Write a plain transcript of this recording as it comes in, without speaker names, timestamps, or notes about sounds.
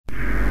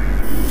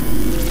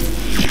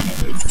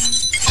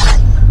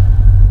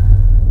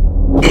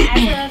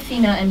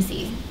female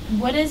MC.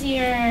 What is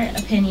your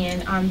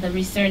opinion on the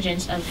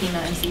resurgence of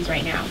female MCs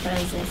right now? For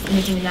instance,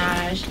 Nicki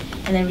Minaj,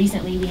 and then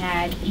recently we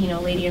had, you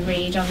know, Lady of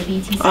Rage on the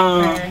BET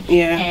Cypher,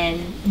 yeah, and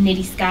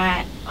Nitty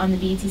Scott on the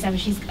BET Cypher.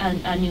 She's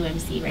a new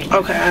MC right now.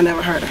 Okay, I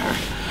never heard of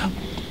her. Okay.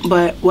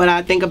 But what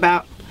I think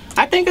about,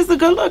 I think it's a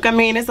good look. I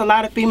mean, it's a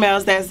lot of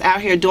females that's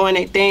out here doing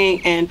their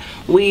thing, and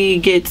we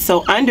get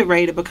so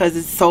underrated because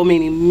it's so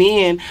many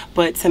men.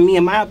 But to me,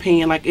 in my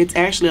opinion, like, it's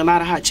actually a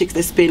lot of hot chicks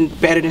that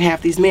spit better than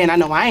half these men. I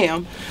know I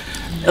am.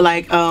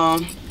 Like,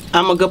 I'm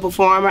a good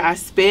performer, I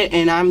spit,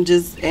 and I'm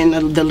just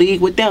in the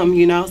league with them,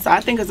 you know. So I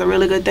think it's a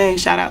really good thing.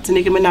 Shout out to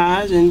Nicki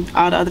Minaj and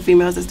all the other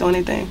females that's doing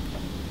their thing.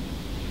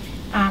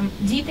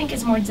 Do you think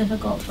it's more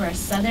difficult for a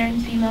Southern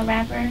female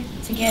rapper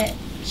to get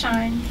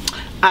shine?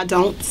 I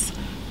don't.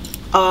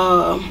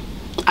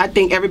 I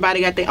think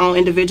everybody got their own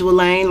individual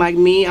lane. Like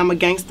me, I'm a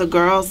gangster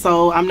girl,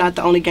 so I'm not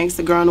the only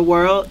gangster girl in the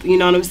world. You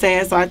know what I'm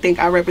saying? So I think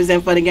I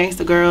represent for the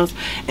gangster girls,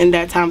 and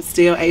that's how I'm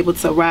still able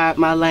to ride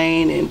my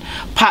lane and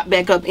pop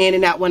back up in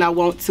and out when I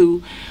want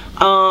to.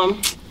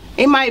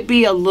 It might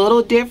be a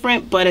little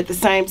different, but at the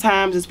same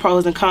time, there's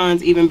pros and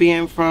cons even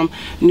being from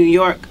New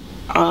York,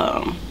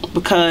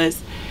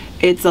 because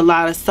it's a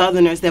lot of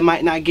Southerners that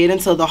might not get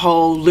into the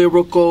whole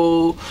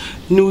lyrical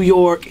New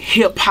York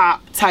hip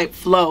hop type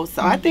flow.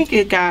 So I think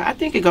it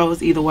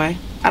goes either way.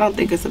 I don't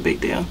think it's a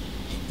big deal.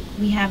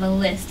 We have a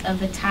list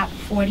of the top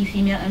 40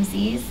 female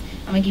MCs.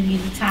 I'm gonna give you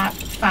the top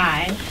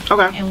 5.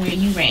 Okay. And where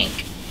you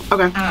rank.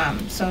 Okay.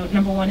 So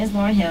number 1 is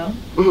Lauryn Hill.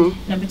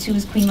 Mm-hmm. Number 2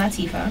 is Queen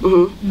Latifah.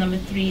 Mm-hmm. Number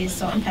 3 is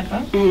Salt and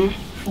Pepper. Mm-hmm.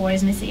 4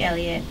 is Missy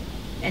Elliott,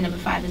 and number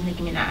 5 is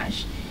Nicki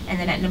Minaj. And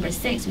then at number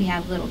 6 we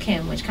have Lil'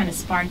 Kim, which kind of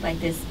sparked like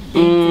this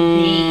big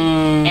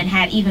debate and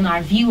had even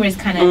our viewers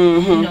kind of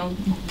you know,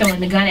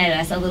 throwing the gun at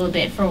us a little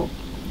bit for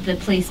the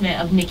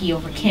placement of Nicki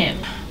over Kim.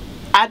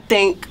 I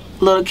think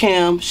Lil'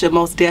 Kim should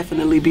most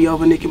definitely be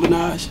over Nicki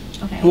Minaj.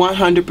 Okay.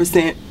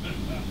 100%.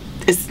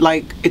 It's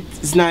like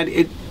it's not.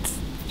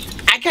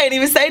 I can't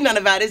even say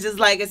nothing about it. It's just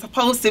like it's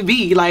supposed to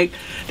be. Like,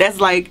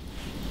 that's like,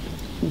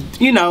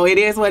 you know, it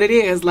is what it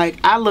is. Like,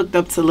 I looked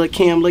up to Lil'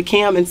 Kim. Lil'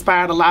 Kim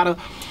inspired a lot of,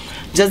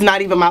 just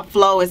not even my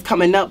flow is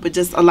coming up, but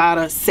just a lot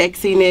of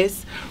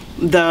sexiness,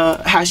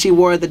 how she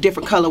wore the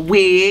different color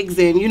wigs,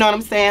 and you know what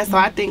I'm saying. So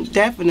I think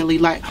definitely,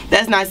 like,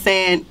 that's not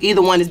saying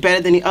either one is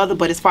better than the other,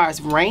 but as far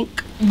as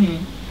rank,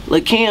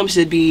 Lil' Kim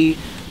should be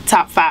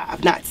top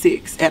 5, not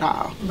 6 at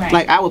all. Right.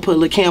 Like, I would put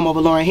Lil' Kim over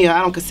Lauryn Hill.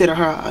 I don't consider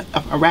her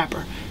a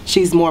rapper.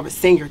 She's more of a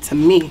singer to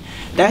me.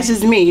 That's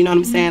just me, you know what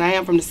I'm saying. I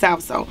am from the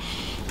South, so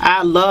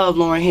I love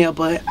Lauryn Hill,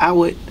 but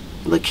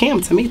Lil' Kim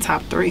to me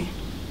top 3.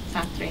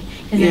 Top 3.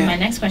 Because then my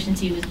next question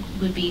to you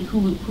would be,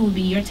 who would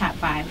be your top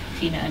 5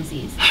 female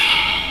MCs?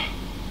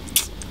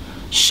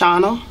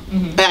 Shauna.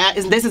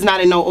 This is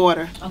not in no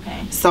order.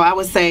 Okay. So I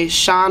would say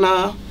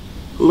Shauna,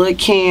 Lil'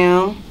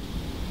 Kim,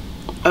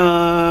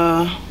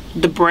 Da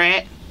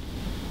Brat,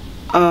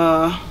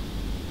 and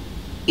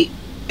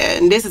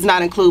this does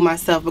not include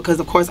myself because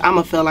of course I'm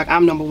gonna feel like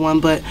I'm number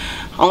 1, but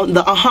on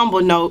a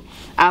humble note,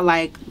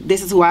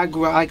 this is who I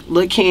grew up, like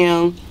Lil'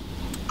 Kim,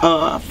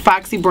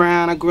 Foxy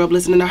Brown, I grew up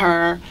listening to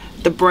her,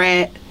 Da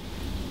Brat,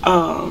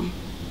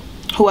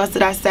 who else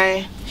did I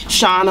say?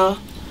 Shauna,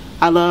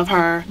 I love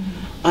her.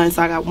 And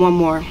so I got one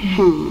more,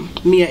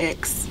 Mia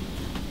X.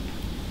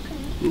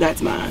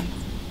 That's mine.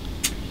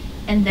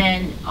 And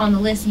then on the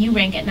list, you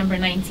rank at number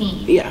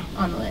 19. Yeah.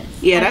 On the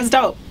list. Yeah, that's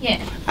dope.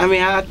 Yeah. I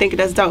mean, I think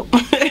that's dope.